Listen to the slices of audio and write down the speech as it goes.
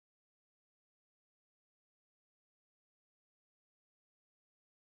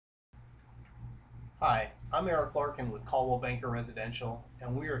Hi, I'm Eric Larkin with Coldwell Banker Residential,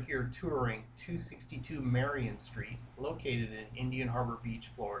 and we are here touring 262 Marion Street, located in Indian Harbor Beach,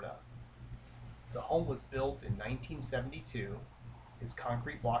 Florida. The home was built in 1972, is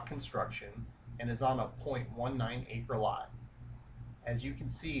concrete block construction, and is on a 0.19 acre lot. As you can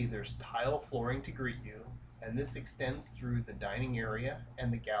see, there's tile flooring to greet you, and this extends through the dining area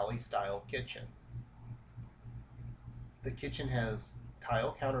and the galley style kitchen. The kitchen has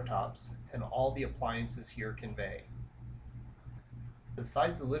tile countertops, and all the appliances here convey.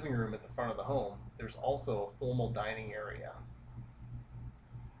 Besides the living room at the front of the home, there's also a formal dining area.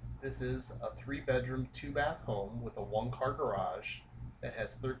 This is a 3-bedroom, 2-bath home with a 1-car garage that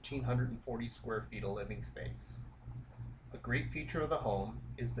has 1,340 square feet of living space. A great feature of the home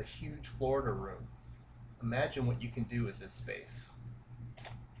is the huge Florida room. Imagine what you can do with this space.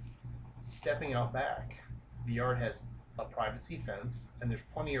 Stepping out back, the yard has a privacy fence and there's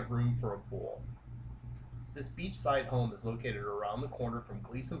plenty of room for a pool. This beachside home is located around the corner from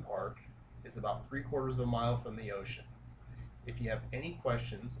Gleason Park, is about 3/4 of a mile from the ocean. If you have any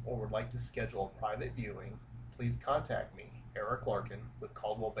questions or would like to schedule a private viewing, please contact me, Eric Larkin, with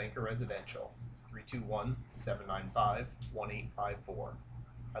Coldwell Banker Residential, 321-795-1854.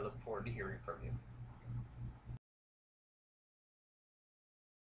 I look forward to hearing from you.